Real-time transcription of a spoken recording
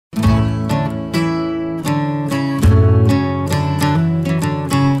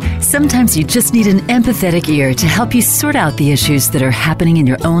Sometimes you just need an empathetic ear to help you sort out the issues that are happening in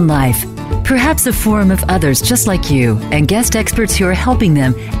your own life. Perhaps a forum of others just like you and guest experts who are helping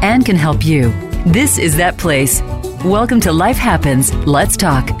them and can help you. This is that place. Welcome to Life Happens, Let's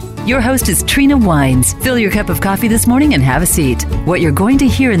Talk. Your host is Treena Wynes. Fill your cup of coffee this morning and have a seat. What you're going to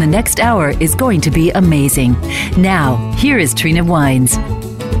hear in the next hour is going to be amazing. Now, here is Treena Wynes.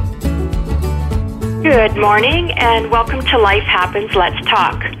 Good morning and welcome to Life Happens, Let's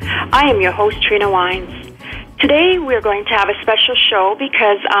Talk. I am your host, Treena Wynes. Today we're going to have a special show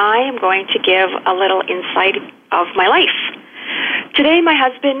because I am going to give a little insight of my life. Today my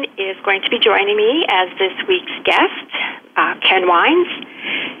husband is going to be joining me as this week's guest, Ken Wynes.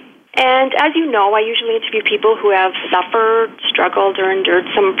 And as you know, I usually interview people who have suffered, struggled, or endured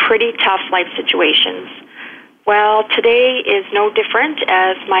some pretty tough life situations. Well, today is no different,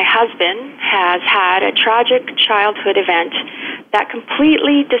 as my husband has had a tragic childhood event that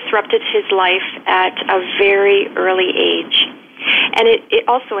completely disrupted his life at a very early age. And it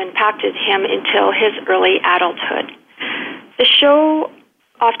also impacted him until his early adulthood. The show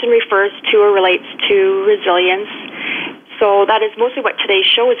often refers to or relates to resilience, so that is mostly what today's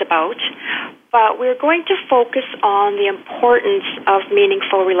show is about. But we're going to focus on the importance of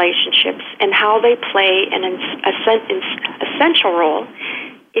meaningful relationships and how they play an essential role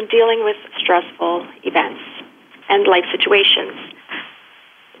in dealing with stressful events and life situations.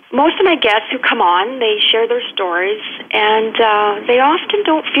 Most of my guests who come on, they share their stories, and they often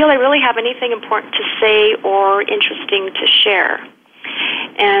don't feel they really have anything important to say or interesting to share.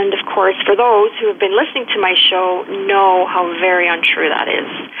 And, of course, for those who have been listening to my show know how very untrue that is.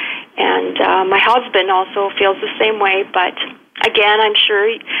 And my husband also feels the same way, but again, I'm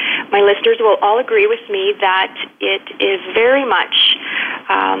sure my listeners will all agree with me that it is very much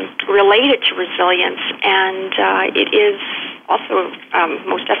related to resilience, and it is also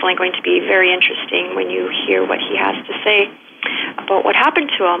most definitely going to be very interesting when you hear what he has to say about what happened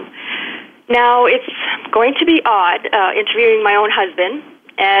to him. Now, it's going to be odd interviewing my own husband,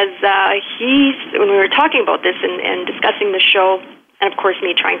 as when we were talking about this and discussing the show, and of course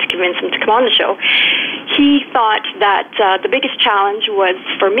me trying to convince him to come on the show, he thought that the biggest challenge was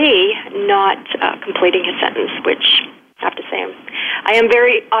for me not completing his sentence, which I have to say I am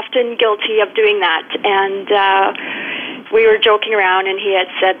very often guilty of doing that. And we were joking around, and he had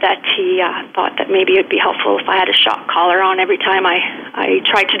said that he thought that maybe it would be helpful if I had a shock collar on every time I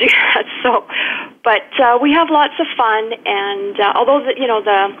tried to do that. So, but we have lots of fun, and although the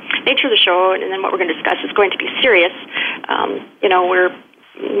nature of the show and then what we're going to discuss is going to be serious, we're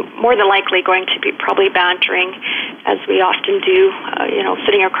more than likely going to be probably bantering, as we often do,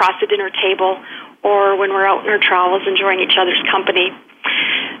 sitting across the dinner table or when we're out in our travels enjoying each other's company.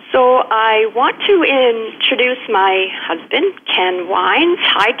 So I want to introduce my husband, Ken Wynes.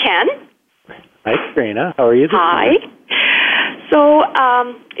 Hi, Ken. Hi, Treena. How are you this morning? Hi. So,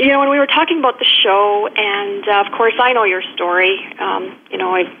 when we were talking about the show, and of course I know your story, I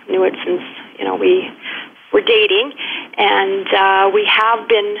knew it since, we were dating, and we have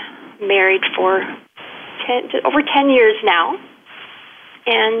been married for over 10 years now.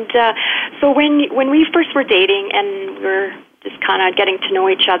 And so when we first were dating and we were just kind of getting to know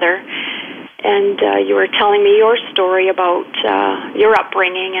each other, and you were telling me your story about your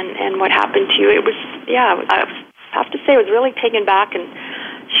upbringing and what happened to you, it was, I have to say I was really taken back and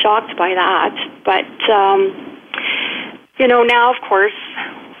shocked by that. But, now, of course,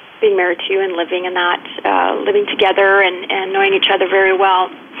 being married to you and living in that, living together and knowing each other very well,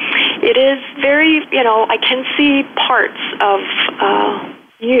 it is very, I can see parts of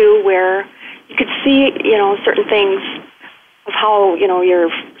you where you could see, certain things of how,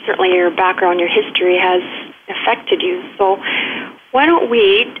 your background, your history has affected you. So why don't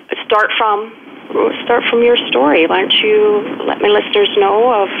we start from your story? Why don't you let my listeners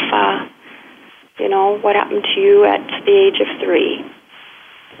know of, what happened to you at the age of 3?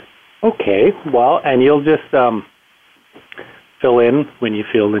 Okay, well, and you'll just fill in when you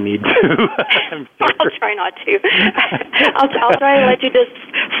feel the need to. I'm sure. I'll try not to. I'll try to let you just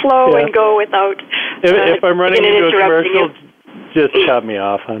flow and go without if I'm running into a commercial, just cut me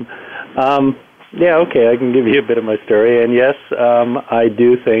off, hon. Okay, I can give you a bit of my story. And yes, I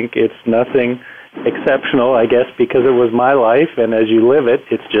do think it's nothing exceptional, I guess, because it was my life, and as you live it,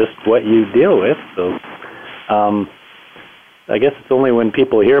 it's just what you deal with. So I guess it's only when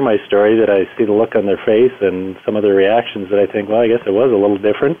people hear my story that I see the look on their face and some of their reactions that I think, well, I guess it was a little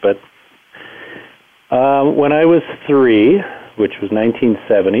different. But when I was 3, which was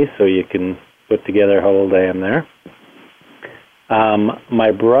 1970, so you can put together how old I am there,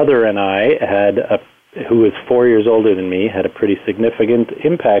 my brother and I had a who was 4 years older than me, had a pretty significant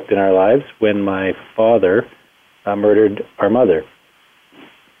impact in our lives when my father murdered our mother.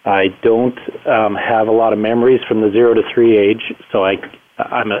 I don't have a lot of memories from the 0 to 3 age, so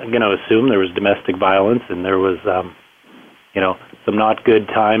I'm going to assume there was domestic violence and there was, some not good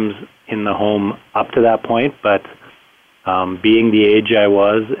times in the home up to that point, but being the age I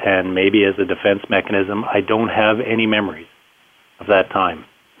was and maybe as a defense mechanism, I don't have any memories of that time.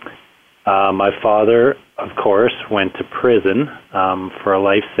 My father, of course, went to prison for a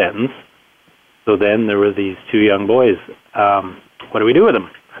life sentence. So then there were these 2 young boys. What do we do with them?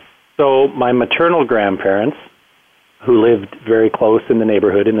 So my maternal grandparents, who lived very close in the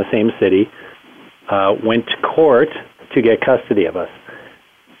neighborhood in the same city, went to court to get custody of us.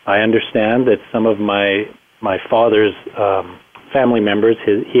 I understand that some of my father's family members,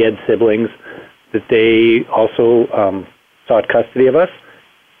 he had siblings, that they also sought custody of us.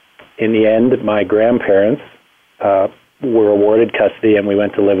 In the end, my grandparents were awarded custody, and we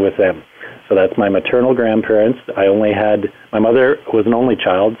went to live with them. So that's my maternal grandparents. My mother was an only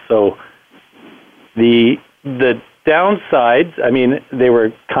child, so the downsides, I mean, they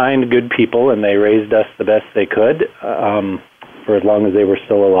were kind, good people, and they raised us the best they could for as long as they were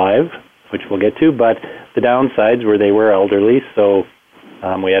still alive, which we'll get to. But the downsides were they were elderly, so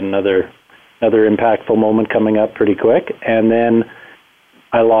we had another impactful moment coming up pretty quick. And then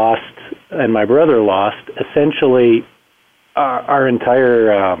I lost, and my brother lost, essentially our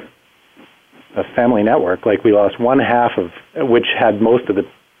entire family network. Like, we lost one half of, which had most of the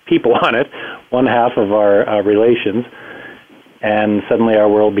people on it, one half of our relations, and suddenly our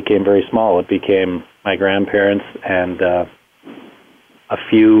world became very small. It became my grandparents and a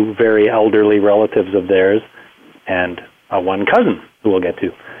few very elderly relatives of theirs, and one cousin who we'll get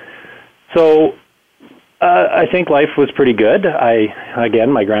to. So I think life was pretty good.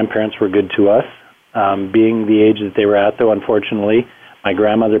 Again, my grandparents were good to us. Being the age that they were at, though, unfortunately, my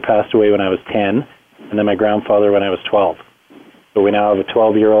grandmother passed away when I was 10, and then my grandfather when I was 12. So we now have a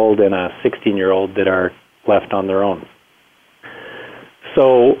 12-year-old and a 16-year-old that are left on their own.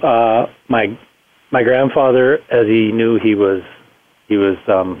 So my grandfather, as he knew he was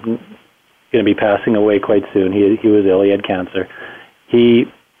going to be passing away quite soon, he was ill. He had cancer. He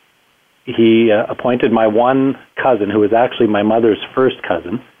appointed my one cousin, who was actually my mother's first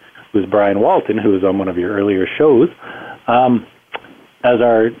cousin, who was Brian Walton, who was on one of your earlier shows,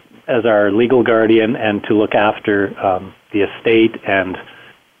 as our legal guardian, and to look after the estate and,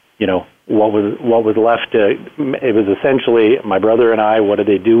 what was left. It was essentially my brother and I. What did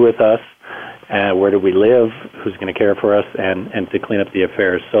they do with us? Where did we live? Who's going to care for us? And to clean up the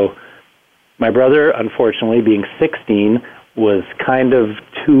affairs. So my brother, unfortunately, being 16, was kind of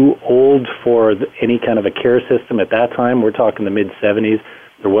too old for any kind of a care system at that time. We're talking the mid-'70s.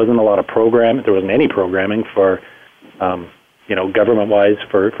 There wasn't a lot of program. There wasn't any programming for, government-wise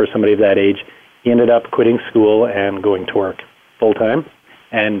for somebody of that age. He ended up quitting school and going to work full-time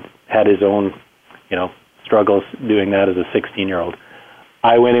and had his own, struggles doing that as a 16-year-old.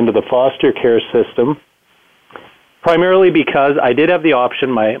 I went into the foster care system primarily because I did have the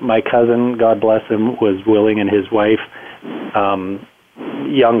option. My cousin, God bless him, was willing, and his wife,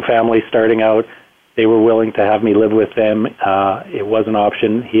 young family starting out, they were willing to have me live with them. It was an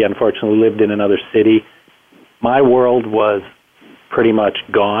option. He unfortunately lived in another city. My world was pretty much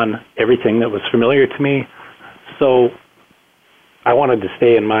gone, everything that was familiar to me. So I wanted to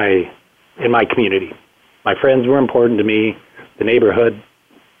stay in my community. My friends were important to me, the neighborhood,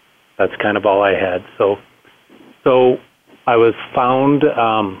 that's kind of all I had. So I was found,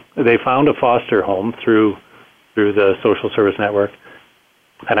 they found a foster home through the social service network,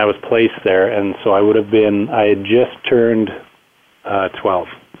 and I was placed there, and so I had just turned 12.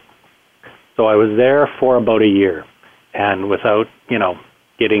 So I was there for about a year, and without,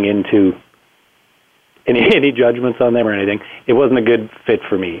 getting into any judgments on them or anything, it wasn't a good fit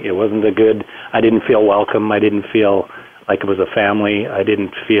for me. It wasn't I didn't feel welcome. I didn't feel like it was a family. I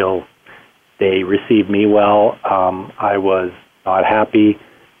didn't feel they received me well. I was not happy.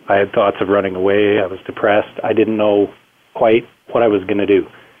 I had thoughts of running away. I was depressed. I didn't know quite what I was going to do.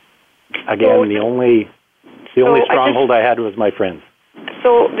 Again, the only stronghold I had was my friends.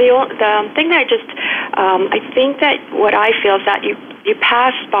 So the thing that I think that what I feel is that you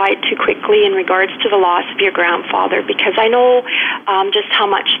passed by too quickly in regards to the loss of your grandfather, because I know just how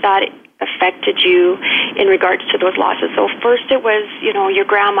much that affected you in regards to those losses. So first it was, your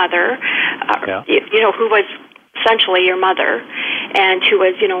grandmother, who was essentially your mother, and who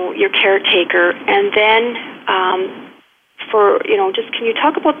was, your caretaker, and then can you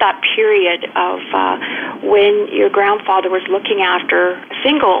talk about that period of when your grandfather was looking after a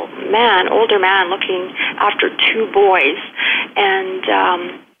single man, older man, looking after two boys, and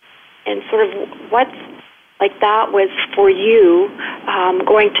sort of what like that was for you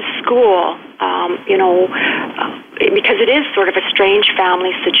going to school, because it is sort of a strange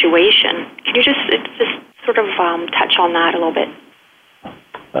family situation. Can you just sort of touch on that a little bit?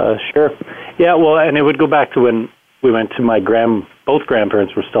 Sure. Yeah, well, and it would go back to when we went to both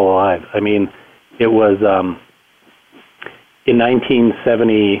grandparents were still alive. I mean, it was in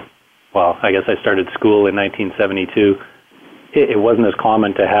 1970, well, I guess I started school in 1972. It wasn't as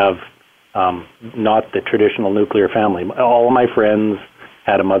common to have not the traditional nuclear family. All of my friends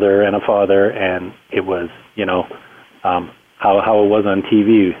had a mother and a father, and it was, how it was on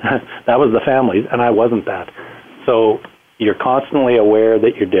TV. That was the family, and I wasn't that. So you're constantly aware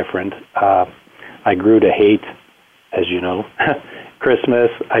that you're different. I grew to hate, as you know, Christmas.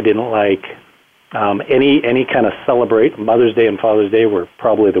 I didn't like any kind of celebrate. Mother's Day and Father's Day were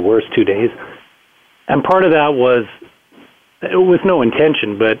probably the worst 2 days. And part of that was, it was no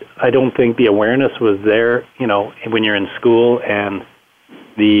intention, but I don't think the awareness was there, when you're in school and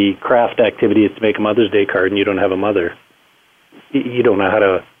the craft activity is to make a Mother's Day card and you don't have a mother. You don't know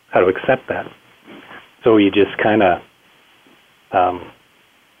how to accept that. So you just kind of,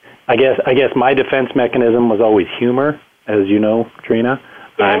 I guess my defense mechanism was always humor, as you know, Treena.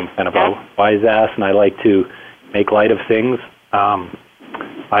 Yeah. I'm kind of a wise ass, and I like to make light of things.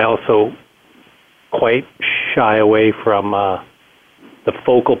 I also quite shy away from the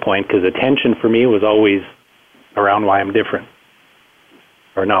focal point, because attention for me was always around why I'm different.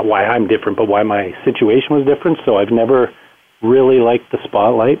 Or not why I'm different, but why my situation was different. So I've never really liked the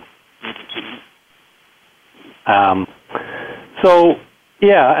spotlight. And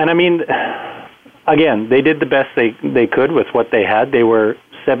I mean, again, they did the best they could with what they had. They were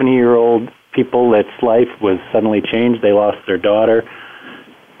 70-year-old people that's life was suddenly changed. They lost their daughter.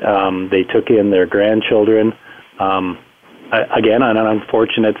 They took in their grandchildren. Again, an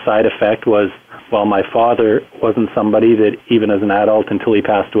unfortunate side effect was, well, my father wasn't somebody that even as an adult until he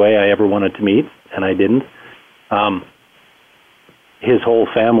passed away I ever wanted to meet, and I didn't. His whole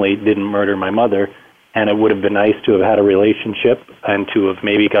family didn't murder my mother, and it would have been nice to have had a relationship and to have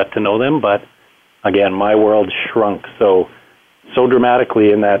maybe got to know them, but again, my world shrunk so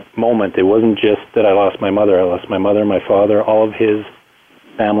dramatically in that moment. It wasn't just that I lost my mother, my father, all of his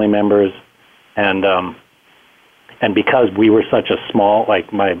family members, and because we were such a small,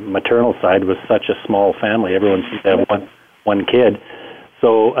 like my maternal side was such a small family, everyone seemed to have one kid.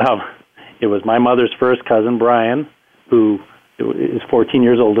 So it was my mother's first cousin, Brian, who is 14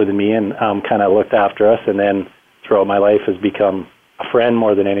 years older than me and kind of looked after us, and then throughout my life has become a friend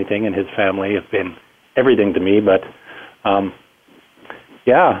more than anything, and his family have been everything to me. But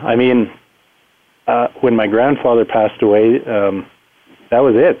when my grandfather passed away, that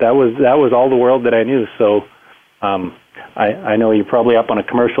was it. That was all the world that I knew. So I know you're probably up on a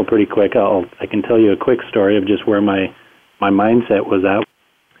commercial pretty quick. I can tell you a quick story of just where my mindset was at,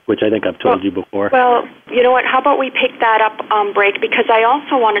 which I think I've told you before. Well, you know what? How about we pick that up on break? Because I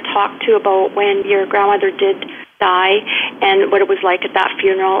also want to talk to you about when your grandmother did die and what it was like at that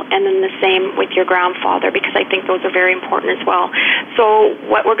funeral, and then the same with your grandfather, because I think those are very important as well. So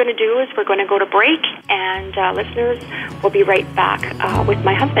what we're going to do is we're going to go to break, and listeners, we'll be right back with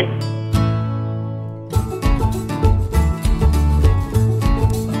my husband.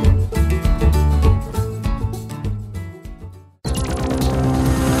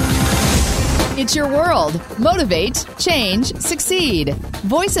 It's your world. Motivate, change, succeed.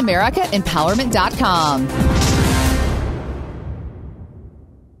 VoiceAmericaEmpowerment.com.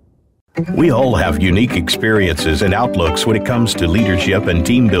 We all have unique experiences and outlooks when it comes to leadership and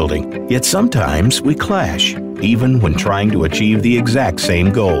team building. Yet sometimes we clash, even when trying to achieve the exact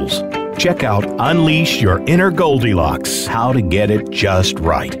same goals. Check out Unleash Your Inner Goldilocks, How to Get It Just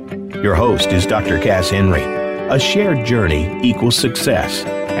Right. Your host is Dr. Cass Henry. A shared journey equals success,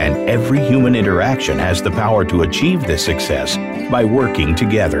 and every human interaction has the power to achieve this success by working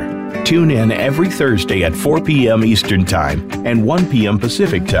together. Tune in every Thursday at 4 p.m. Eastern Time and 1 p.m.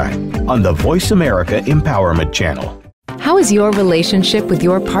 Pacific Time on the Voice America Empowerment Channel. How is your relationship with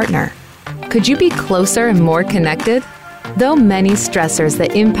your partner? Could you be closer and more connected? Though many stressors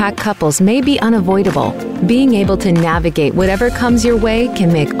that impact couples may be unavoidable, being able to navigate whatever comes your way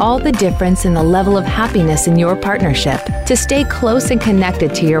can make all the difference in the level of happiness in your partnership. To stay close and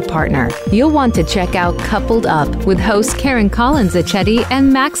connected to your partner, you'll want to check out Coupled Up with hosts Karen Collins-Acchetti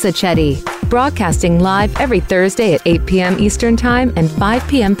and Max Acchetti. Broadcasting live every Thursday at 8 p.m. Eastern Time and 5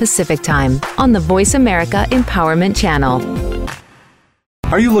 p.m. Pacific Time on the Voice America Empowerment Channel.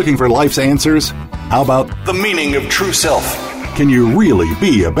 Are you looking for life's answers? How about the meaning of true self? Can you really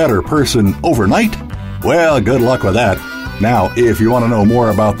be a better person overnight? Well, good luck with that. Now, if you want to know more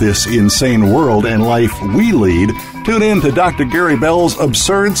about this insane world and life we lead, tune in to Dr. Gary Bell's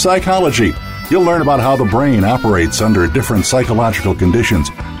Absurd Psychology. You'll learn about how the brain operates under different psychological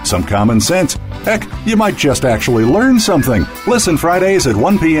conditions. Some common sense. Heck, you might just actually learn something. Listen Fridays at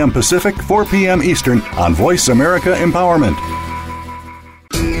 1 p.m. Pacific, 4 p.m. Eastern on Voice America Empowerment.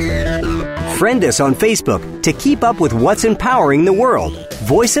 Friend us on Facebook to keep up with what's empowering the world.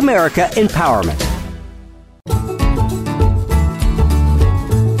 Voice America Empowerment.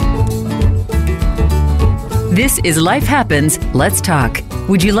 This is Life Happens, Let's Talk.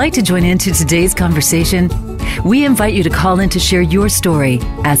 Would you like to join into today's conversation? We invite you to call in to share your story,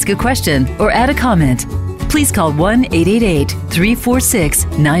 ask a question, or add a comment. Please call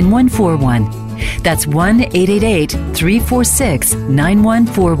 1-888-346-9141. That's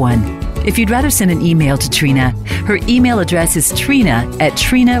 1-888-346-9141. If you'd rather send an email to Treena, her email address is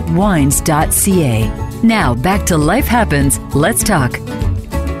treena@treenawynes.ca. Now, back to Life Happens, Let's Talk.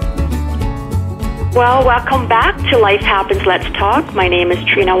 Well, welcome back to Life Happens, Let's Talk. My name is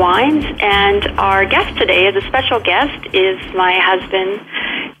Treena Wynes, and our guest today, as a special guest, is my husband,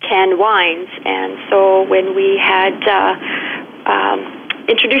 Ken Wynes. And so when we had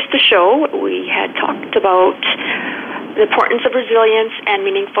introduced the show, we had talked about the importance of resilience and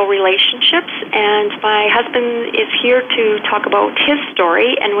meaningful relationships, and my husband is here to talk about his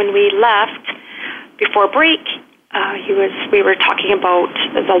story. And when we left before break, we were talking about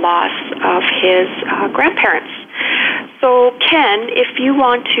the loss of his grandparents. So, Ken, if you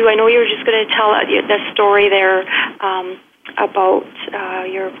want to, I know you were just going to tell the story there about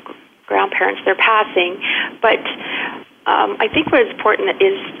your grandparents, their passing, but I think what is important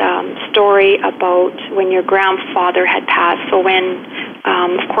is story about when your grandfather had passed. So when,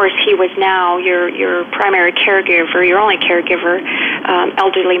 of course, he was now your primary caregiver, your only caregiver,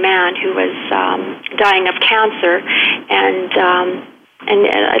 elderly man who was dying of cancer, and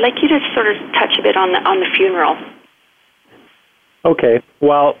I'd like you to sort of touch a bit on the funeral. Okay.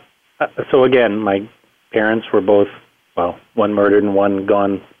 Well, so again, my parents were both, one murdered and one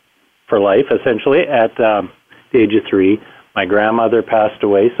gone for life, essentially, at the age of 3. My grandmother passed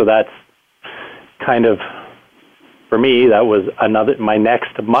away, so that's kind of, for me, that was my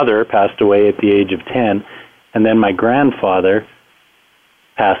next mother passed away at the age of 10, and then my grandfather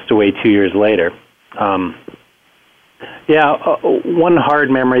passed away 2 years later. One hard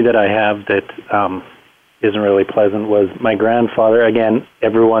memory that I have that isn't really pleasant was my grandfather, again,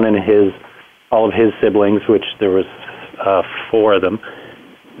 everyone in all of his siblings, which there was 4 of them,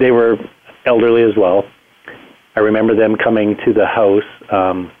 they were elderly as well. I remember them coming to the house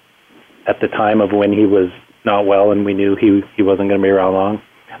at the time of when he was not well, and we knew he wasn't going to be around long.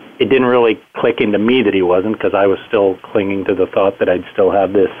 It didn't really click into me that he wasn't, because I was still clinging to the thought that I'd still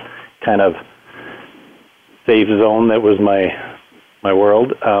have this kind of safe zone that was my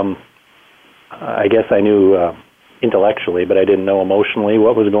world. I guess I knew intellectually, but I didn't know emotionally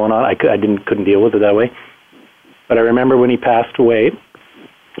what was going on. I couldn't deal with it that way. But I remember when he passed away,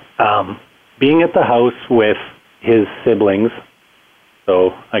 being at the house with his siblings,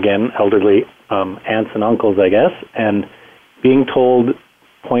 so again, elderly aunts and uncles, I guess, and being told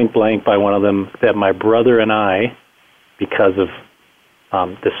point blank by one of them that my brother and I, because of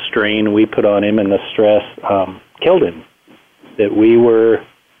the strain we put on him and the stress, killed him. That we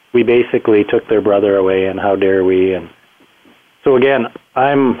basically took their brother away, and how dare we? And so again,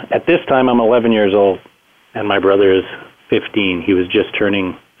 at this time I'm 11 years old, and my brother is 15. He was just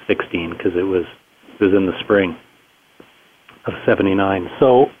turning 16 because it was in the spring of 79.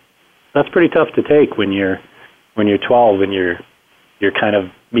 So that's pretty tough to take when you're 12 and you're kind of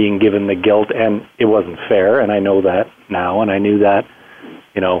being given the guilt, and it wasn't fair, and I know that now, and I knew that,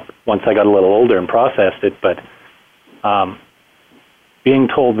 once I got a little older and processed it, but being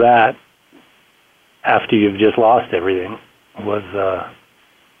told that after you've just lost everything was, I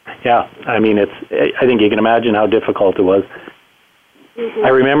think you can imagine how difficult it was. Mm-hmm. I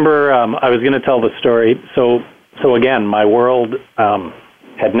remember I was going to tell the story. So again, my world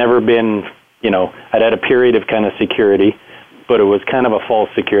had never been, I'd had a period of kind of security, but it was kind of a false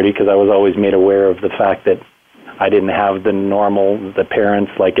security because I was always made aware of the fact that I didn't have the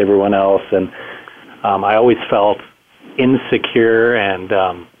parents like everyone else, and I always felt insecure and,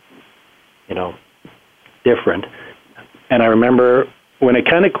 different. And I remember when it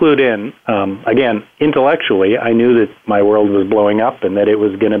kind of clued in, again, intellectually, I knew that my world was blowing up and that it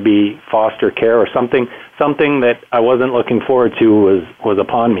was going to be foster care or something that I wasn't looking forward to was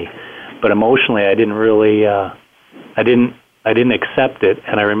upon me. But emotionally, I didn't really, I didn't accept it.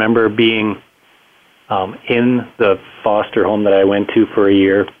 And I remember being in the foster home that I went to for a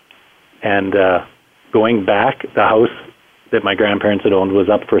year, and going back. The house that my grandparents had owned was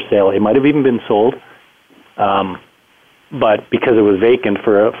up for sale. It might have even been sold. But because it was vacant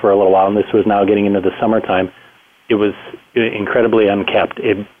for a little while, and this was now getting into the summertime, it was incredibly unkept.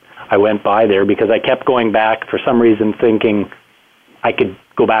 I went by there because I kept going back for some reason, thinking I could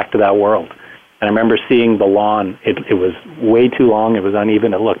go back to that world. And I remember seeing the lawn. It was way too long. It was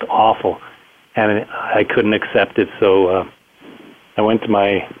uneven. It looked awful, and I couldn't accept it. So I went to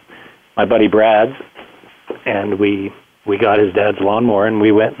my buddy Brad's, and we got his dad's lawnmower, and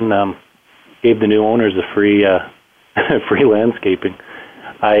we went and gave the new owners a free free landscaping.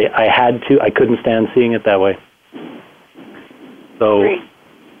 I had to. I couldn't stand seeing it that way. So,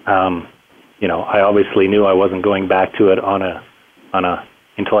 I obviously knew I wasn't going back to it on a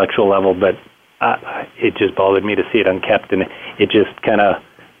intellectual level, but it just bothered me to see it unkept, and it just kind of,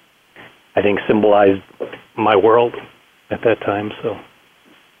 I think, symbolized my world at that time. So.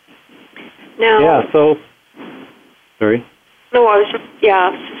 Now. Yeah. So. Sorry. No, I was just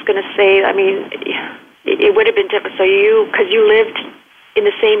going to say. I mean, it would have been different. So because you lived in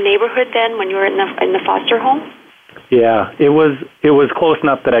the same neighborhood then when you were in the foster home? Yeah, it was close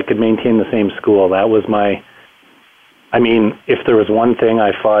enough that I could maintain the same school. That was if there was one thing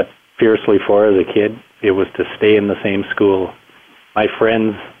I fought fiercely for as a kid, it was to stay in the same school. My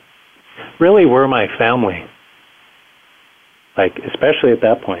friends really were my family. Like, especially at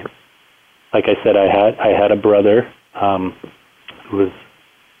that point. Like I said, I had a brother who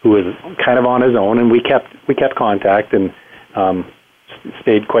was kind of on his own, and we kept contact and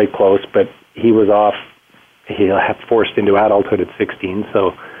stayed quite close. But he was off. He got forced into adulthood at 16.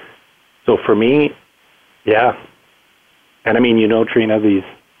 So for me, yeah. And I mean, Treena,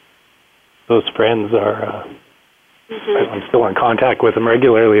 those friends are. I'm still in contact with them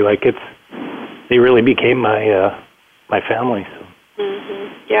regularly. Like they really became my family. So.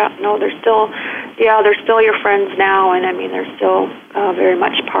 Yeah, no, they're still your friends now, and I mean, they're still very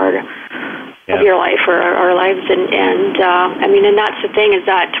much part of your life or our lives, and I mean, and that's the thing is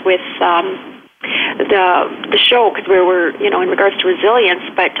that with the show, because we were in regards to resilience,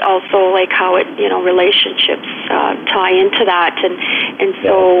 but also like how it relationships tie into that, and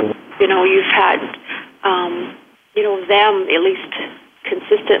so you've had them at least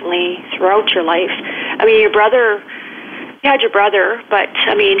consistently throughout your life. I mean, you had your brother, but,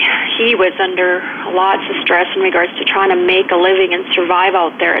 I mean, he was under lots of stress in regards to trying to make a living and survive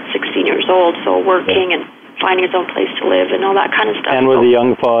out there at 16 years old, so working and finding his own place to live and all that kind of stuff. And was a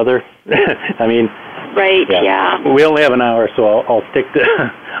young father. I mean... Right, yeah. We only have an hour, so I'll stick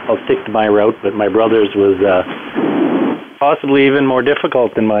to my route, but my brother's was possibly even more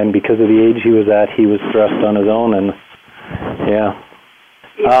difficult than mine because of the age he was at. He was thrust on his own, and, do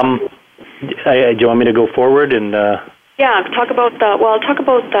you want me to go forward and... Yeah, talk about the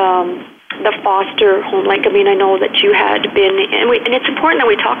foster home. Like, I mean, I know that you had been, and it's important that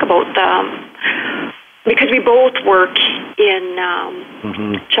we talk about because we both work in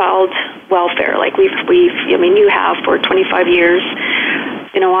child welfare. Like you have for 25 years.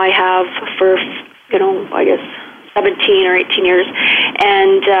 I have for I guess 17 or 18 years,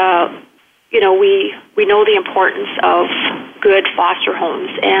 and we know the importance of good foster homes,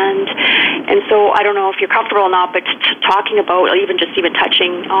 and so I don't know if you're comfortable or not, but talking about or even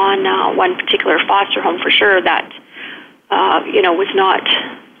touching on one particular foster home for sure that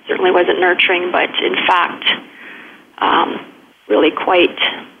certainly wasn't nurturing, but in fact really quite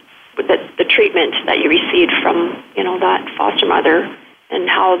the treatment that you received from that foster mother, and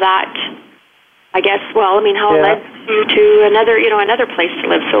how that it led you to another place to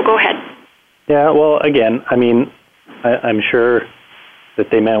live. So go ahead. Yeah, well, again, I mean, I'm sure that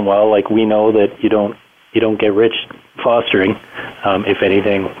they meant well. Like, we know that you don't get rich fostering. If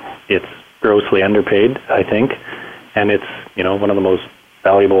anything, it's grossly underpaid, I think, and it's one of the most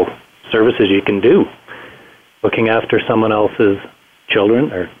valuable services you can do. Looking after someone else's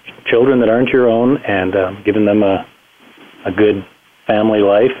children or children that aren't your own, and giving them a good family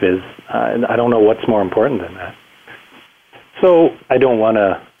life is I don't know what's more important than that. So I don't want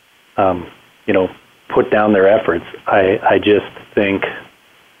to. Put down their efforts. I just think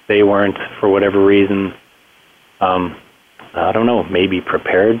they weren't, for whatever reason, I don't know, maybe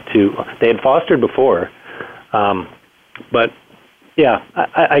prepared to. They had fostered before, but yeah,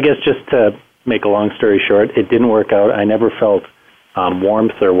 I guess just to make a long story short, it didn't work out. I never felt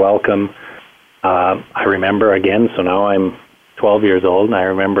warmth or welcome. I remember again, so now I'm 12 years old, and I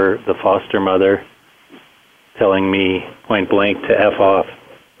remember the foster mother telling me point blank to F off,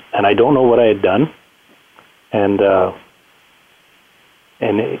 and I don't know what I had done, and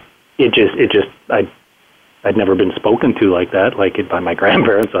I'd never been spoken to like that, like it by my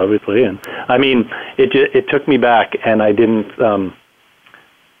grandparents, obviously, and I mean, it took me back, and I didn't.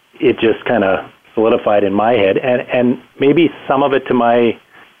 It just kind of solidified in my head, and maybe some of it to my,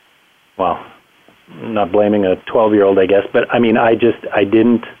 well, not blaming a 12-year-old, I guess, but I mean, I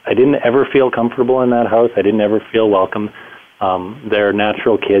didn't ever feel comfortable in that house. I didn't ever feel welcome. Their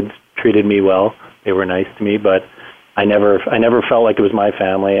natural kids treated me well. They were nice to me, but I never felt like it was my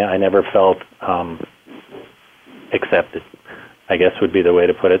family. I never felt accepted, I guess would be the way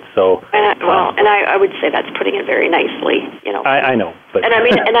to put it. So, I would say that's putting it very nicely. You know, I know, but and I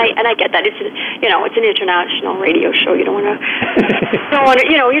mean, and I get that it's an international radio show. You don't want to,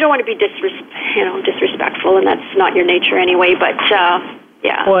 you don't want to be disrespectful, and that's not your nature anyway. But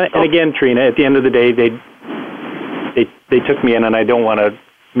yeah. Well, and again, Treena, at the end of the day, they took me in, and I don't want to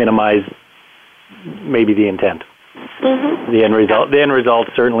minimize maybe the intent. Mm-hmm. The end result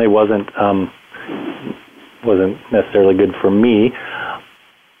certainly wasn't necessarily good for me,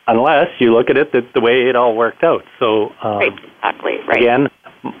 unless you look at it the way it all worked out. So right, exactly. Right. Again,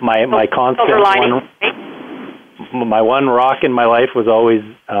 my constant my one rock in my life was always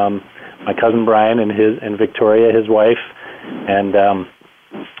my cousin Brian and Victoria, his wife, and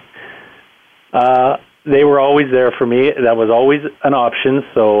they were always there for me. That was always an option.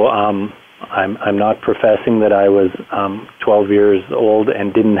 So I'm not professing that I was 12 years old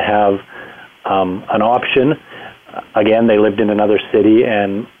and didn't have an option. Again, they lived in another city,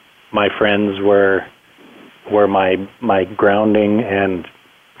 and my friends were my grounding, and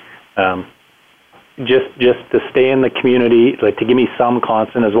just to stay in the community, like to give me some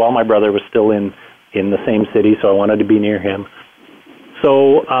constant as well. My brother was still in the same city, so I wanted to be near him.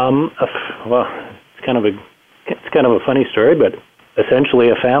 So, well, it's kind of a funny story, but essentially,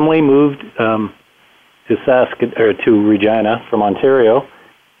 a family moved to Regina from Ontario,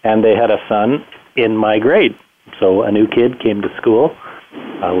 and they had a son in my grade. So a new kid came to school,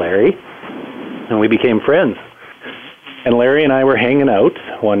 Larry, and we became friends. And Larry and I were hanging out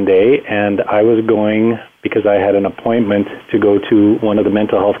one day, and I was going, because I had an appointment to go to one of the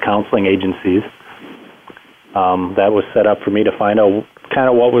mental health counseling agencies that was set up for me to find out kind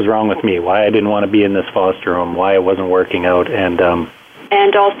of what was wrong with me, why I didn't want to be in this foster home, why it wasn't working out. And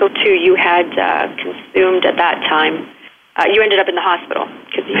also, too, you had consumed at that time. You ended up in the hospital.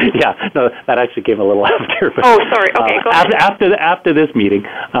 Yeah, no, that actually came a little after. But, sorry. Okay, go ahead. After this meeting.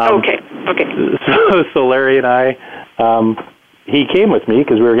 Okay. So Larry and I, he came with me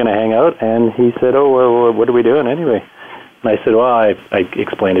because we were going to hang out, and he said, "Oh, well, what are we doing anyway?" And I said, "Well, I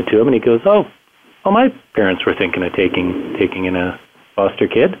explained it to him," and he goes, "Oh, my parents were thinking of taking in a foster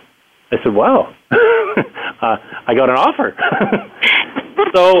kid." I said, "Wow, I got an offer."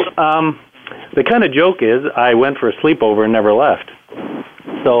 So the kind of joke is I went for a sleepover and never left.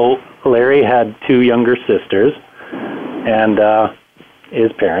 So Larry had two younger sisters and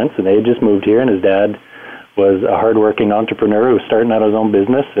his parents, and they had just moved here, and his dad was a hardworking entrepreneur who was starting out his own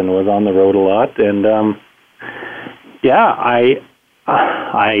business and was on the road a lot. And I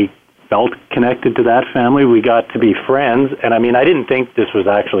felt connected to that family. We got to be friends, and I mean, I didn't think this was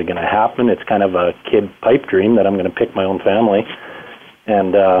actually going to happen. It's kind of a kid pipe dream that I'm going to pick my own family.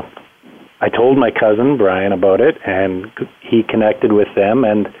 And I told my cousin Brian about it, and he connected with them.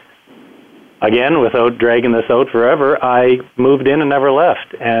 And again, without dragging this out forever, I moved in and never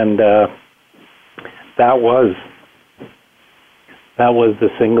left. And that was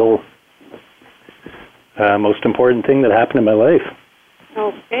the single most important thing that happened in my life.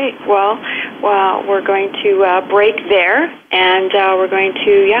 Okay. Well, we're going to break there, and we're going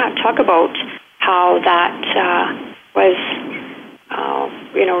to talk about how that was.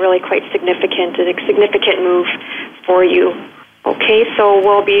 Really quite significant, a significant move for you. Okay, so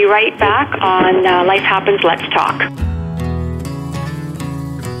we'll be right back on Life Happens, Let's Talk.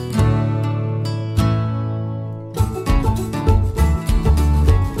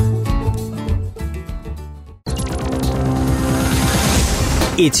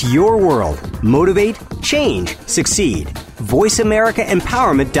 It's your world. Motivate, change, succeed.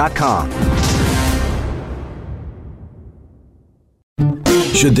 VoiceAmericaEmpowerment.com.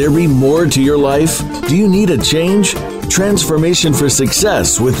 Should there be more to your life? Do you need a change? Transformation for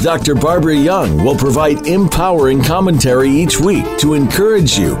Success with Dr. Barbara Young will provide empowering commentary each week to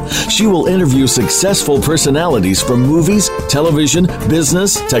encourage you. She will interview successful personalities from movies, television,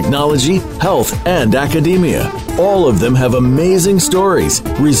 business, technology, health, and academia. All of them have amazing stories,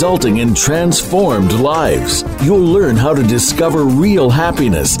 resulting in transformed lives. You'll learn how to discover real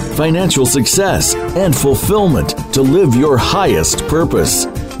happiness, financial success, and fulfillment to live your highest purpose.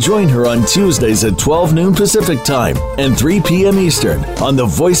 Join her on Tuesdays at 12 noon Pacific Time and 3 p.m. Eastern on the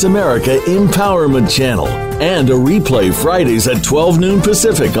Voice America Empowerment Channel, and a replay Fridays at 12 noon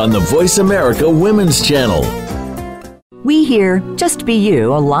Pacific on the Voice America Women's Channel. We hear "just be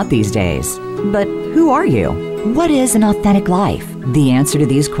you" a lot these days. But who are you? What is an authentic life? The answer to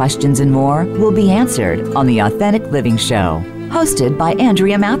these questions and more will be answered on the Authentic Living Show, hosted by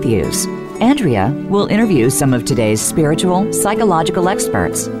Andrea Matthews. Andrea will interview some of today's spiritual, psychological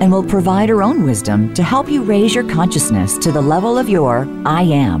experts and will provide her own wisdom to help you raise your consciousness to the level of your I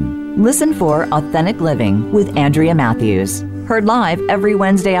Am. Listen for Authentic Living with Andrea Matthews. Heard live every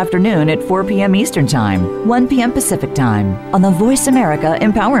Wednesday afternoon at 4 p.m. Eastern Time, 1 p.m. Pacific Time on the Voice America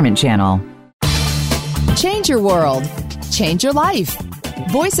Empowerment Channel. Change your world. Change your life.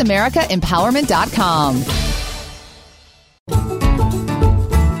 VoiceAmericaEmpowerment.com.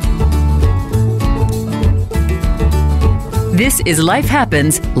 This is Life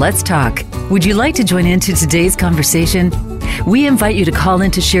Happens, Let's Talk. Would you like to join into today's conversation? We invite you to call in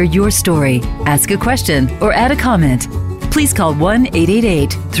to share your story, ask a question, or add a comment. Please call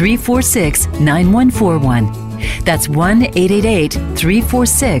 1-888-346-9141. That's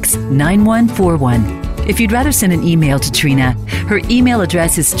 1-888-346-9141. If you'd rather send an email to Treena, her email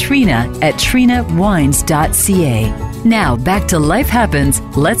address is treena@treenawynes.ca. Now, back to Life Happens,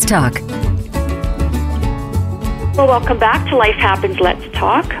 Let's Talk. Well, welcome back to Life Happens, Let's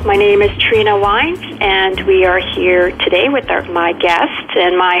Talk. My name is Treena Wynes, and we are here today with my guest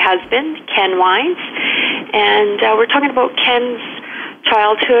and my husband, Ken Wynes. And we're talking about Ken's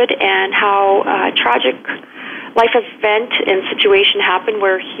childhood and how a tragic life event and situation happened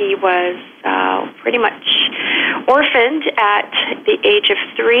where he was pretty much orphaned at the age of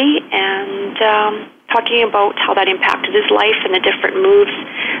 3, and talking about how that impacted his life and the different moves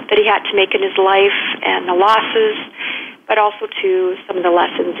that he had to make in his life and the losses, but also to some of the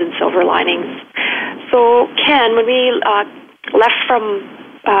lessons and silver linings. So, Ken, when we left from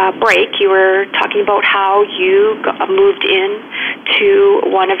break, you were talking about how you moved in to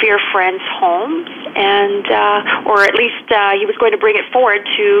one of your friend's homes, and or at least he was going to bring it forward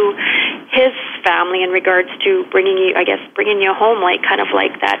to his family in regards to bringing you home, like kind of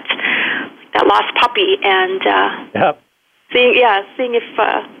like that lost puppy, and seeing if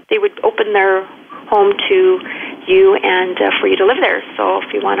they would open their home to you and for you to live there. So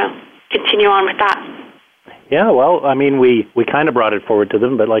if you want to continue on with that. Yeah, well, I mean, we kind of brought it forward to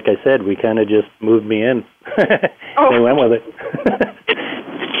them, but like I said, we kind of just moved me in. They went with it.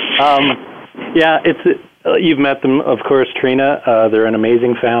 It's you've met them, of course, Treena. They're an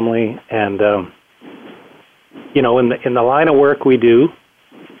amazing family, and in the line of work we do,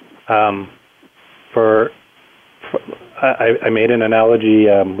 I made an analogy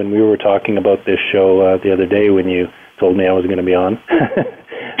when we were talking about this show the other day when you told me I was going to be on.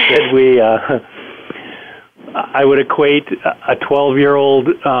 That we. I would equate a 12-year-old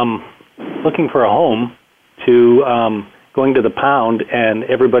looking for a home to going to the pound, and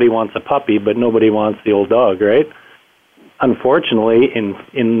everybody wants a puppy, but nobody wants the old dog, right? Unfortunately, in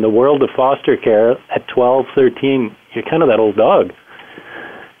the world of foster care, at 12, 13, you're kind of that old dog.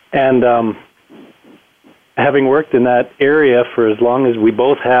 And having worked in that area for as long as we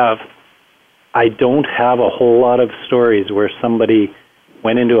both have, I don't have a whole lot of stories where somebody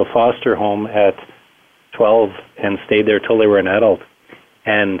went into a foster home at 12 and stayed there till they were an adult.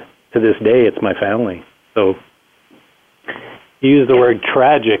 And to this day, it's my family. So you use the word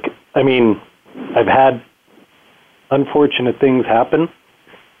tragic. I mean, I've had unfortunate things happen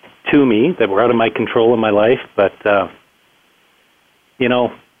to me that were out of my control in my life, but,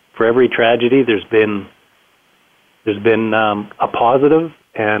 for every tragedy, there's been a positive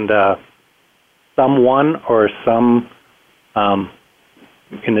and someone or some,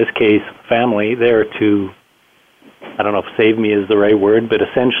 in this case, family there to, I don't know if save me is the right word, but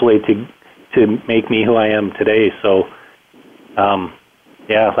essentially to make me who I am today. So,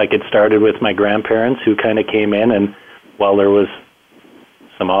 like it started with my grandparents who kind of came in, and while there was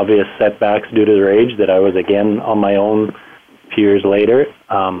some obvious setbacks due to their age that I was again on my own a few years later,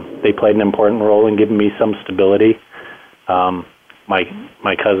 they played an important role in giving me some stability.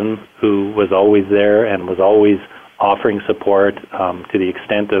 My cousin, who was always there and was always offering support to the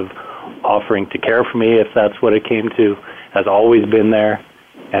extent of offering to care for me if that's what it came to, has always been there.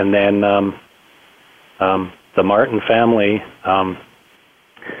 And then the Martin family,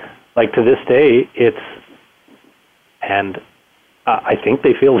 like to this day, and I think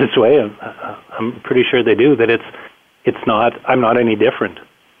they feel this way. I'm pretty sure they do, that it's not, I'm not any different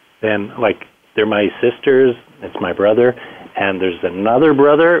than, like, they're my sisters, it's my brother, and there's another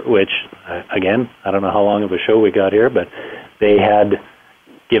brother, which, again, I don't know how long of a show we got here, but they had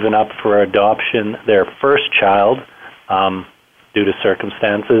given up for adoption their first child due to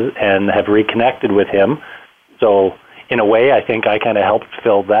circumstances and have reconnected with him. So in a way, I think I kind of helped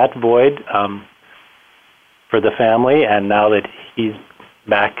fill that void for the family, and now that he's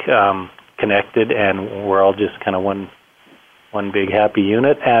back connected and we're all just kind of one big happy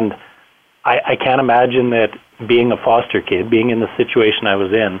unit. And I can't imagine that being a foster kid, being in the situation I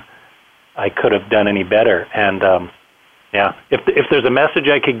was in, I could have done any better. And if there's a message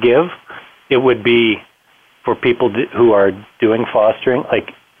I could give, it would be for people who are doing fostering.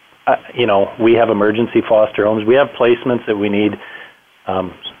 Like, we have emergency foster homes. We have placements that we need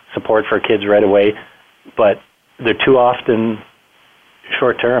support for kids right away, but they're too often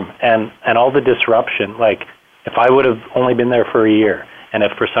short term. And all the disruption, like if I would have only been there for a year, and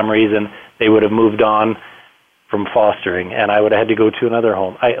if for some reason they would have moved on from fostering and I would have had to go to another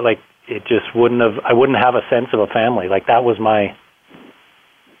home, I wouldn't have a sense of a family. Like that was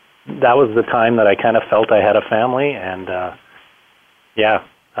the time that I kind of felt I had a family. And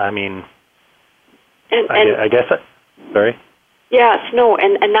I guess sorry. Yes, no,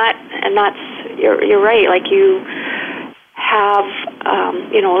 and that's you're right. Like you have,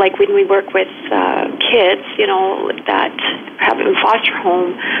 like when we work with kids, that have in foster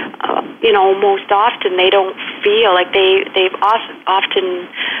home, most often they don't feel like they've often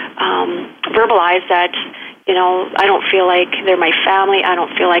verbalized that, I don't feel like they're my family. I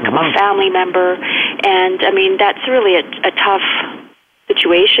don't feel like I'm a family member, and I mean that's really a tough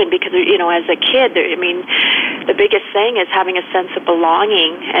situation because as a kid, the biggest thing is having a sense of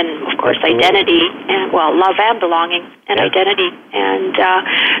belonging and of course identity, and love and belonging and identity. And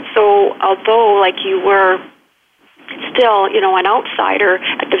so although like you were still an outsider,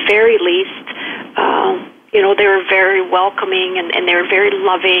 at the very least they were very welcoming and they were very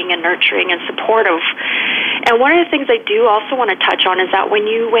loving and nurturing and supportive. And one of the things I do also want to touch on is that when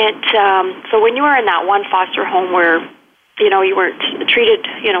you went when you were in that one foster home where you weren't treated,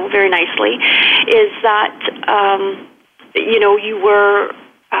 very nicely, is that, you were,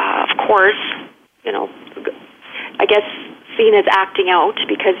 of course, I guess seen as acting out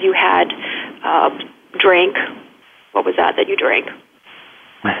because you had drank, what was that you drank?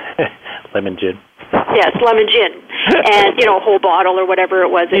 Lemon gin. Yes, lemon gin. And, a whole bottle or whatever it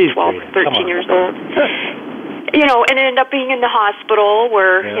was at 12 or 13 years old. And it ended up being in the hospital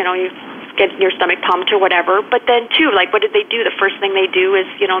where, you get your stomach pumped or whatever. But then too, like what did they do? The first thing they do is,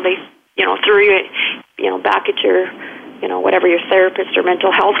 they threw you, back at your, whatever, your therapist or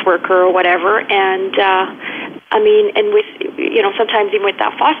mental health worker or whatever. And and with, sometimes even with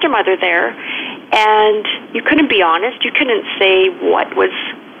that foster mother there, and you couldn't be honest. You couldn't say what was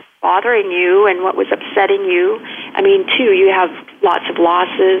bothering you and what was upsetting you. Too, you have lots of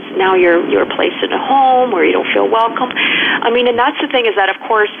losses. Now you're placed in a home where you don't feel welcome. And that's the thing is that, of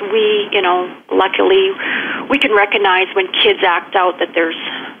course, we, luckily, we can recognize when kids act out that there's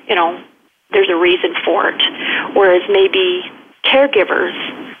a reason for it, whereas maybe caregivers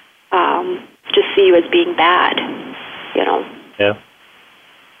just see you as being bad, Yeah.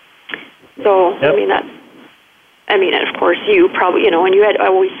 So, yep. And of course you probably, and you had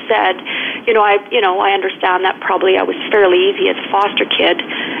always said, I understand that probably I was fairly easy as a foster kid,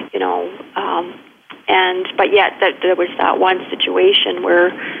 but yet that there was that one situation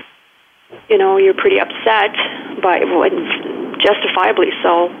where, you're pretty upset, but justifiably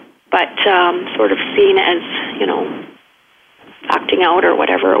so, but sort of seen as, acting out or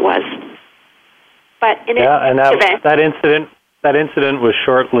whatever it was. But that incident was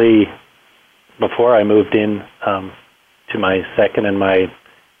shortly before I moved in to my second and my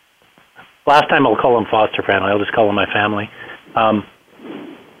last time. I'll call them foster family. I'll just call them my family. And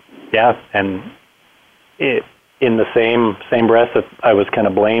in the same breath that I was kind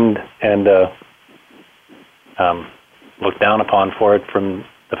of blamed and looked down upon for it from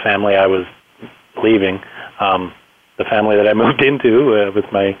the family I was leaving, the family that I moved into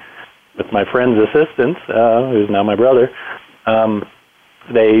with my friend's assistance, who's now my brother.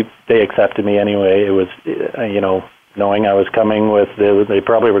 They accepted me anyway. It was, knowing I was coming with, they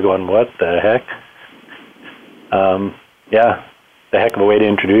probably were going, what the heck? The heck of a way to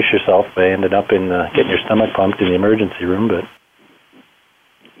introduce yourself. I ended up in getting your stomach pumped in the emergency room, but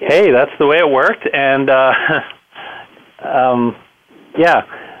hey, that's the way it worked, and I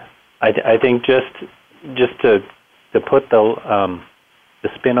think just to put the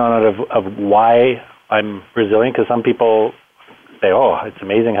spin on it of why I'm resilient, because some people say, "Oh, it's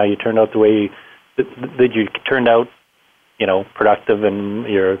amazing how you turned out the way that you turned out, productive, and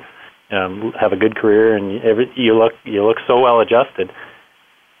you're have a good career, and you look so well adjusted."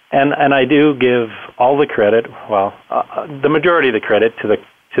 And I do give all the credit, the majority of the credit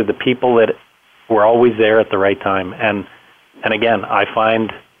to the people that were always there at the right time. And again, I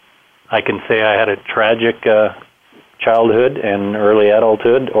find I can say I had a tragic childhood and early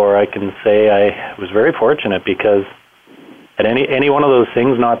adulthood, or I can say I was very fortunate, because at any one of those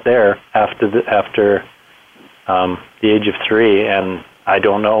things not there after the age of 3, and I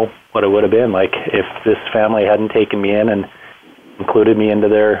don't know what it would have been like if this family hadn't taken me in and included me into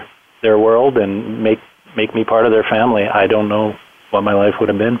their world and make me part of their family. I don't know what my life would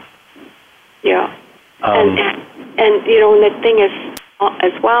have been. Yeah. And the thing is,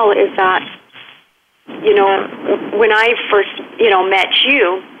 as well, is that, when I first, met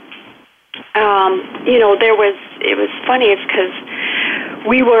you, it was funny. It's because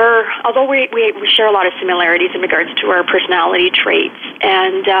although we share a lot of similarities in regards to our personality traits,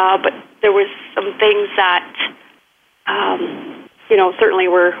 and but there was some things that, certainly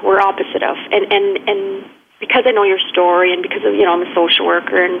we're opposite of, and because I know your story, and because of, I'm a social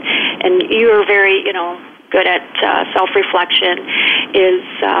worker, and you are very, good at self-reflection, is,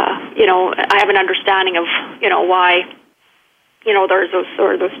 I have an understanding of, why, there's those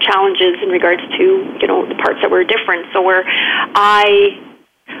challenges in regards to, the parts that were different. So where I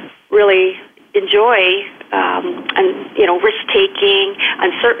really enjoy, and, risk-taking,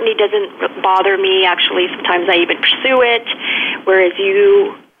 uncertainty doesn't bother me. Actually, sometimes I even pursue it, whereas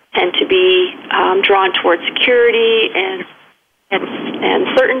you tend to be drawn towards security and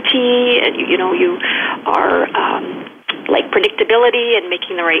certainty, and you are like predictability and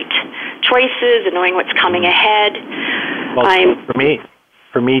making the right choices and knowing what's coming ahead. Well, for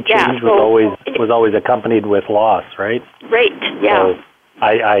me, change was always accompanied with loss, right? Right. Yeah. So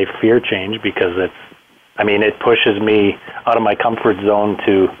I fear change because it pushes me out of my comfort zone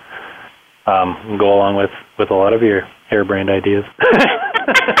to go along with a lot of your harebrained ideas.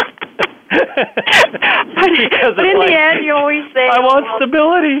 But in the end, you always say, I want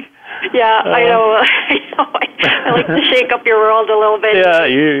stability. Yeah, I know. I like to shake up your world a little bit. Yeah,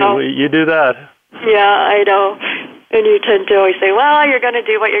 you do that. Yeah, I know. And you tend to always say, well, you're going to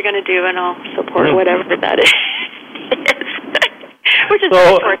do what you're going to do, and I'll support whatever that is. Which is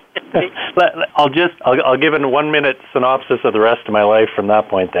very important. I'll give a 1-minute synopsis of the rest of my life from that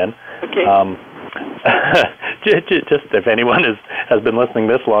point then. Okay. Just if anyone has been listening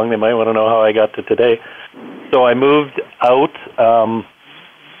this long, they might want to know how I got to today. So I moved out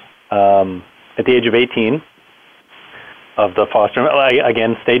at the age of 18 of the foster. I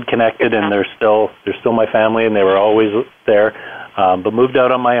again stayed connected, and they're still my family, and they were always there. But moved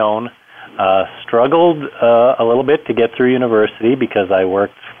out on my own. Struggled a little bit to get through university because I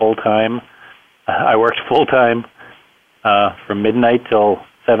worked full time. I worked full time from midnight till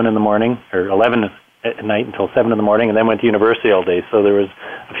 7 in the morning, or 11 at night until 7 in the morning, and then went to university all day. So there was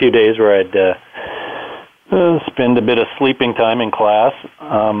a few days where I'd spend a bit of sleeping time in class.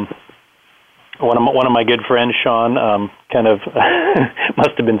 One of my good friends, Sean, kind of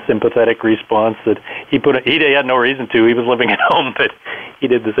must have been sympathetic response that he had no reason to. He was living at home, but he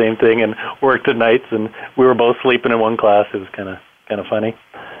did the same thing and worked at nights, and we were both sleeping in one class. It was kind of funny.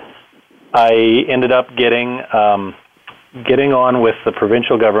 I ended up getting on with the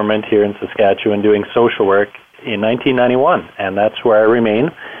provincial government here in Saskatchewan doing social work in 1991, and that's where I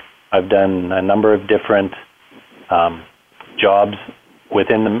remain. I've done a number of different jobs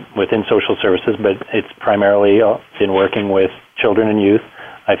within social services, but it's primarily been working with children and youth.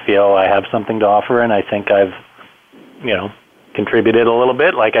 I feel I have something to offer, and I think I've, contributed a little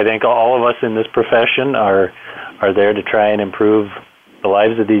bit. Like I think all of us in this profession are there to try and improve the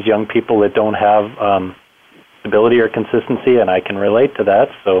lives of these young people that don't have stability or consistency, and I can relate to that.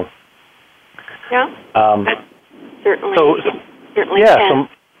 So, yeah, certainly. Certainly yeah. Can.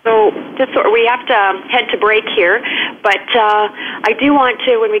 So we have to head to break here, but I do want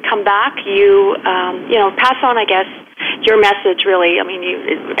to, when we come back, you pass on, I guess, your message. Really,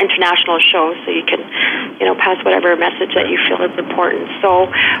 international show, so you can, pass whatever message that you feel is important. So,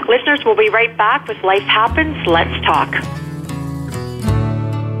 listeners, we'll be right back with Life Happens. Let's talk.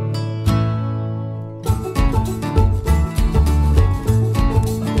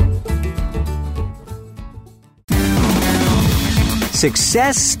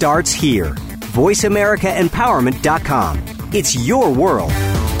 Success starts here. VoiceAmericaEmpowerment.com. It's your world.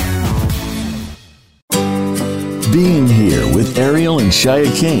 Being Here with Ariel and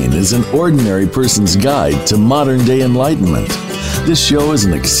Shia Kane is an ordinary person's guide to modern-day enlightenment. This show is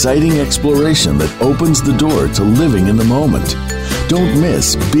an exciting exploration that opens the door to living in the moment. Don't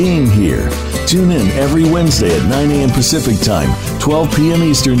miss Being Here. Tune in every Wednesday at 9 a.m. Pacific Time, 12 p.m.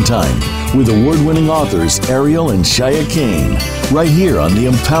 Eastern Time, with award-winning authors Ariel and Shia Kane, right here on the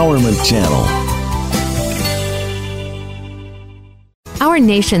Empowerment Channel. Our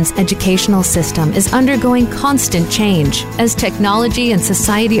nation's educational system is undergoing constant change as technology and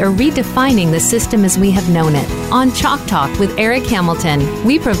society are redefining the system as we have known it. On Chalk Talk with Eric Hamilton,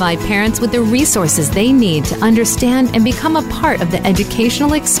 we provide parents with the resources they need to understand and become a part of the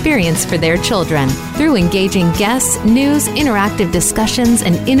educational experience for their children. Through engaging guests, news, interactive discussions,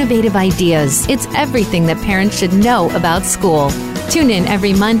 and innovative ideas, it's everything that parents should know about school. Tune in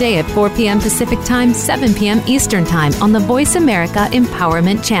every Monday at 4 p.m. Pacific Time, 7 p.m. Eastern Time on the Voice America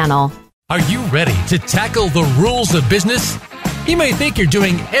Empowerment Channel. Are you ready to tackle the rules of business? You may think you're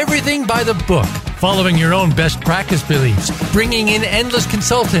doing everything by the book, following your own best practice beliefs, bringing in endless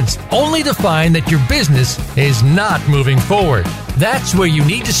consultants, only to find that your business is not moving forward. That's where you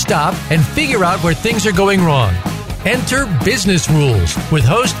need to stop and figure out where things are going wrong. Enter Business Rules with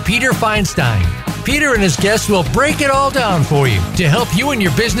host Peter Feinstein. Peter and his guests will break it all down for you to help you and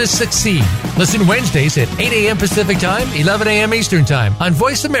your business succeed. Listen Wednesdays at 8 a.m. Pacific Time, 11 a.m. Eastern Time on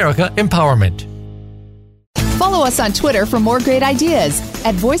Voice America Empowerment. Follow us on Twitter for more great ideas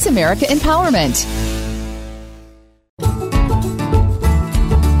at Voice America Empowerment.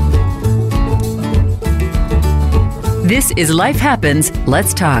 This is Life Happens,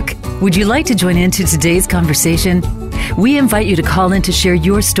 Let's Talk. Would you like to join into today's conversation? We invite you to call in to share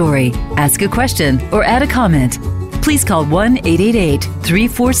your story, ask a question, or add a comment. Please call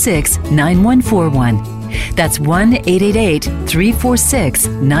 1-888-346-9141. That's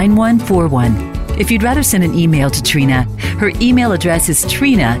 1-888-346-9141. If you'd rather send an email to Treena, her email address is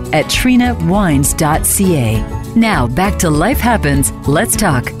treena@treenawines.ca. Now, back to Life Happens, Let's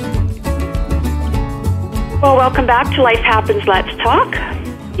Talk. Well, welcome back to Life Happens, Let's Talk.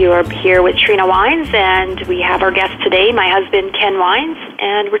 You are here with Treena Wynes, and we have our guest today, my husband, Ken Wynes,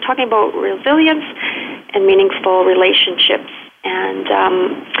 and we're talking about resilience and meaningful relationships. And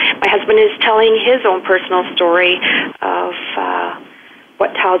my husband is telling his own personal story of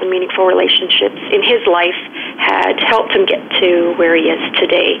how the meaningful relationships in his life had helped him get to where he is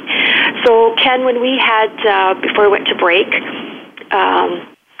today. So, Ken, when we had, before we went to break,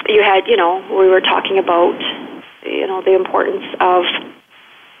 we were talking about, the importance of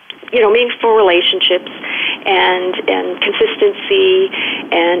meaningful relationships and consistency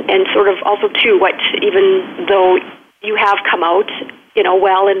and sort of also too what, even though you have come out,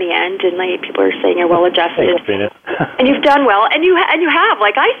 well in the end, and people are saying you're well adjusted. Thanks, Treena. And you've done well, and you have.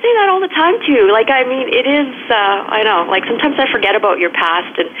 Like, I say that all the time too. Like, I mean, it is. I know. Like, sometimes I forget about your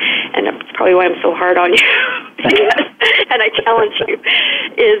past, and that's probably why I'm so hard on you. And I challenge you.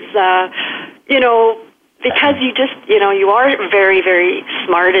 Because you just, you are very, very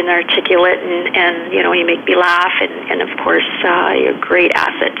smart and articulate, and you make me laugh, and of course, you're a great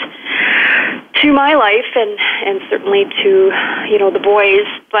asset to my life, and certainly to, the boys.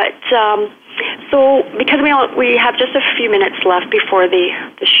 But, so because we have just a few minutes left before the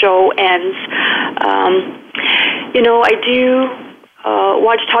show ends, I do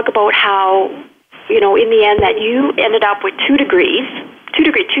want to talk about how, in the end, that you ended up with 2 degrees,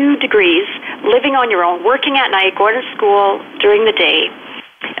 living on your own, working at night, going to school during the day.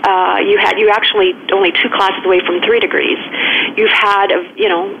 You actually only 2 classes away from 3 degrees. You've had a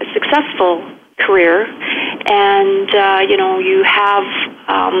successful career, and you have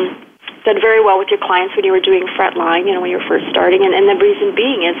done very well with your clients when you were doing frontline, when you were first starting, and the reason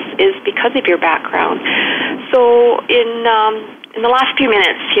being is because of your background. So in the last few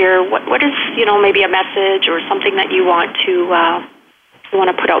minutes here, what is maybe a message or something that you want to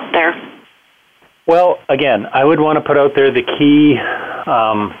put out there? Well, again, I would want to put out there the key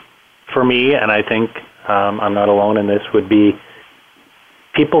for me, and I think I'm not alone in this, would be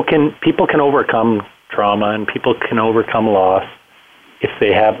people can overcome trauma and people can overcome loss if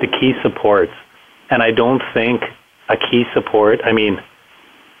they have the key supports. And I don't think a key support, I mean,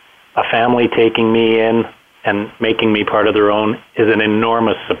 a family taking me in and making me part of their own is an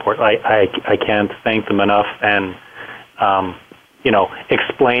enormous support. I can't thank them enough, and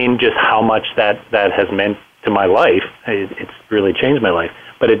explain just how much that has meant to my life. It's really changed my life.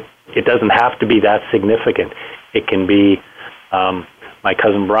 But it doesn't have to be that significant. It can be my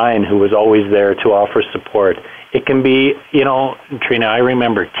cousin Brian, who was always there to offer support. It can be, Treena, I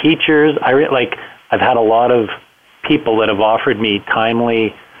remember teachers. I've had a lot of people that have offered me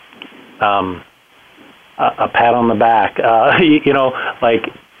timely a pat on the back. Like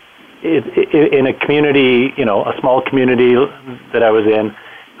in a community, a small community that I was in,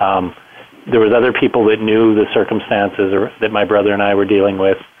 there was other people that knew the circumstances that my brother and I were dealing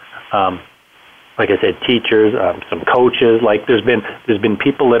with. Like I said, teachers, some coaches. Like there's been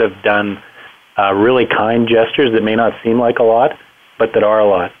people that have done really kind gestures that may not seem like a lot, but that are a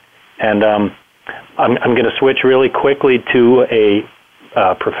lot. And I'm going to switch really quickly to a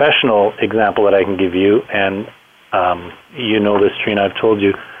professional example that I can give you. And you know this, Treena, I've told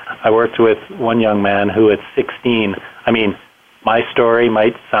you. I worked with one young man who at 16, my story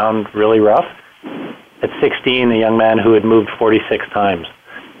might sound really rough. At 16, a young man who had moved 46 times.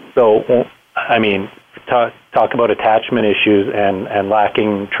 So, talk about attachment issues and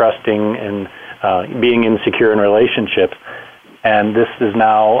lacking trusting and being insecure in relationships. And this is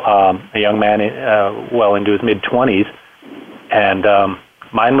now a young man well into his mid-20s. And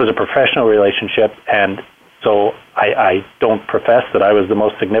mine was a professional relationship, and so I don't profess that I was the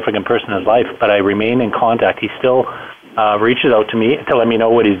most significant person in his life, but I remain in contact. He still reaches out to me to let me know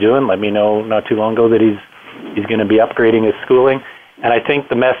what he's doing, let me know not too long ago that he's going to be upgrading his schooling. And I think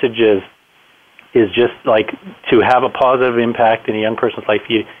the message is just like to have a positive impact in a young person's life.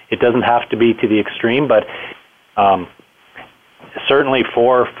 It doesn't have to be to the extreme, but certainly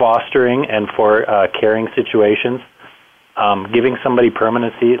for fostering and for caring situations, giving somebody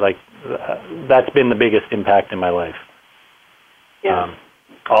permanency, that's been the biggest impact in my life. Yeah.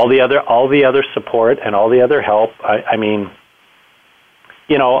 All the other support and all the other help. I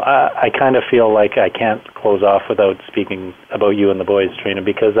kind of feel like I can't close off without speaking about you and the boys, Treena,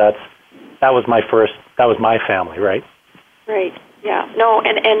 because that was my family, right? Right. Yeah. No,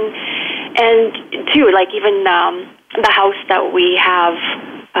 and too, like even the house that we have,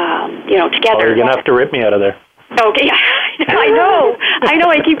 together. Oh, you're gonna have to rip me out of there. Okay, I know.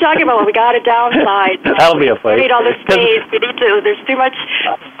 I keep talking about it. We got to downsize. That'll be a fight. We need all the space. There's too much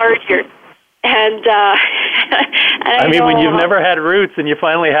art here. And when you've never had roots and you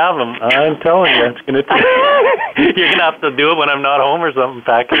finally have them, I'm telling you, it's going to take. You're going to have to do it when I'm not home or something.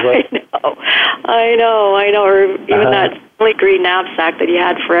 Pack his life. I know. Or even that silly green knapsack that you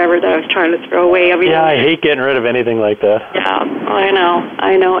had forever that I was trying to throw away. Yeah, I hate getting rid of anything like that. Yeah, I know.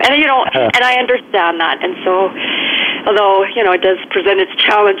 And and I understand that. And so, although it does present its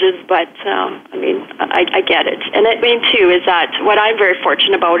challenges, but I get it. And too is that what I'm very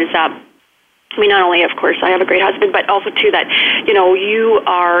fortunate about is that. Not only, of course, I have a great husband, but also, too, that, you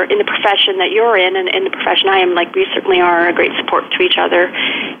are in the profession that you're in, and in the profession I am, we certainly are a great support to each other.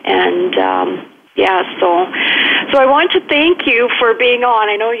 And, so I want to thank you for being on.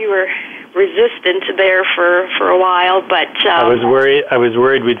 I know you were resistant there for a while, but... I was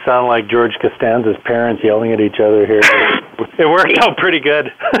worried we'd sound like George Costanza's parents yelling at each other here. It worked out pretty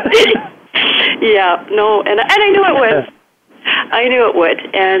good. Yeah, no, and I knew it would. I knew it would,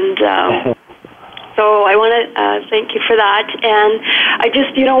 and... So I want to thank you for that, and I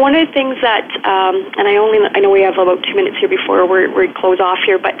just, one of the things that, and I know we have about 2 minutes here before we close off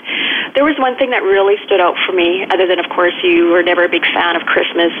here, but there was one thing that really stood out for me, other than, of course, you were never a big fan of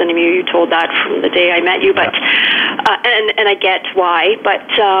Christmas, and you told that from the day I met you, but, and I get why, but,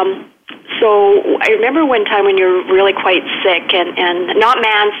 so I remember one time when you were really quite sick, and not the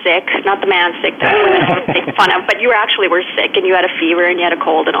man sick that women make fun of, but you were sick, and you had a fever, and you had a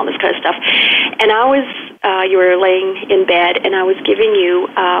cold, and all this kind of stuff. And you were laying in bed, and I was giving you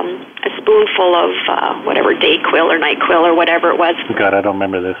a spoonful of whatever Dayquil or NyQuil or whatever it was. God, I don't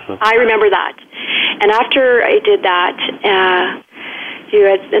remember this. I remember that. And after I did that, and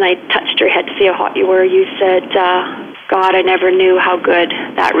I touched your head to see how hot you were, you said, God, I never knew how good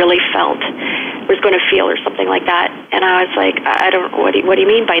that really felt, was going to feel, or something like that. And I was like, I don't know, what do you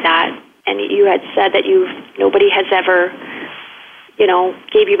mean by that? And you had said that nobody has ever,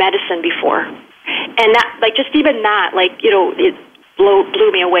 gave you medicine before. And that, just even that, it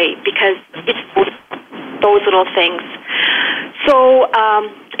blew me away, because it's those little things. So,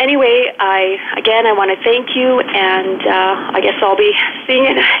 anyway, I want to thank you, and I guess I'll be seeing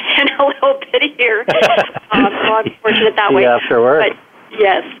it in a little bit here. So I'm fortunate that way. Yeah, afterwards. But,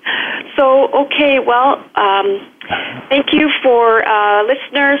 yes. So, okay, well, thank you for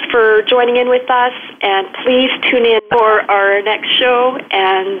listeners for joining in with us, and please tune in for our next show,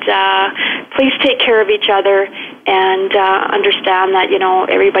 and please take care of each other, and understand that,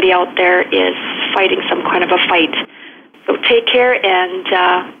 everybody out there is fighting some kind of a fight. So take care, and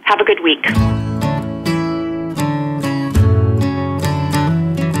have a good week.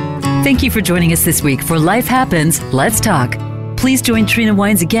 Thank you for joining us this week for Life Happens, Let's Talk. Please join Treena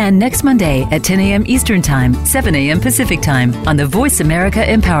Wynes again next Monday at 10 a.m. Eastern Time, 7 a.m. Pacific Time on the Voice America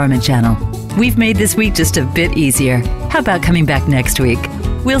Empowerment Channel. We've made this week just a bit easier. How about coming back next week?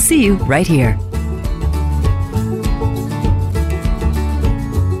 We'll see you right here.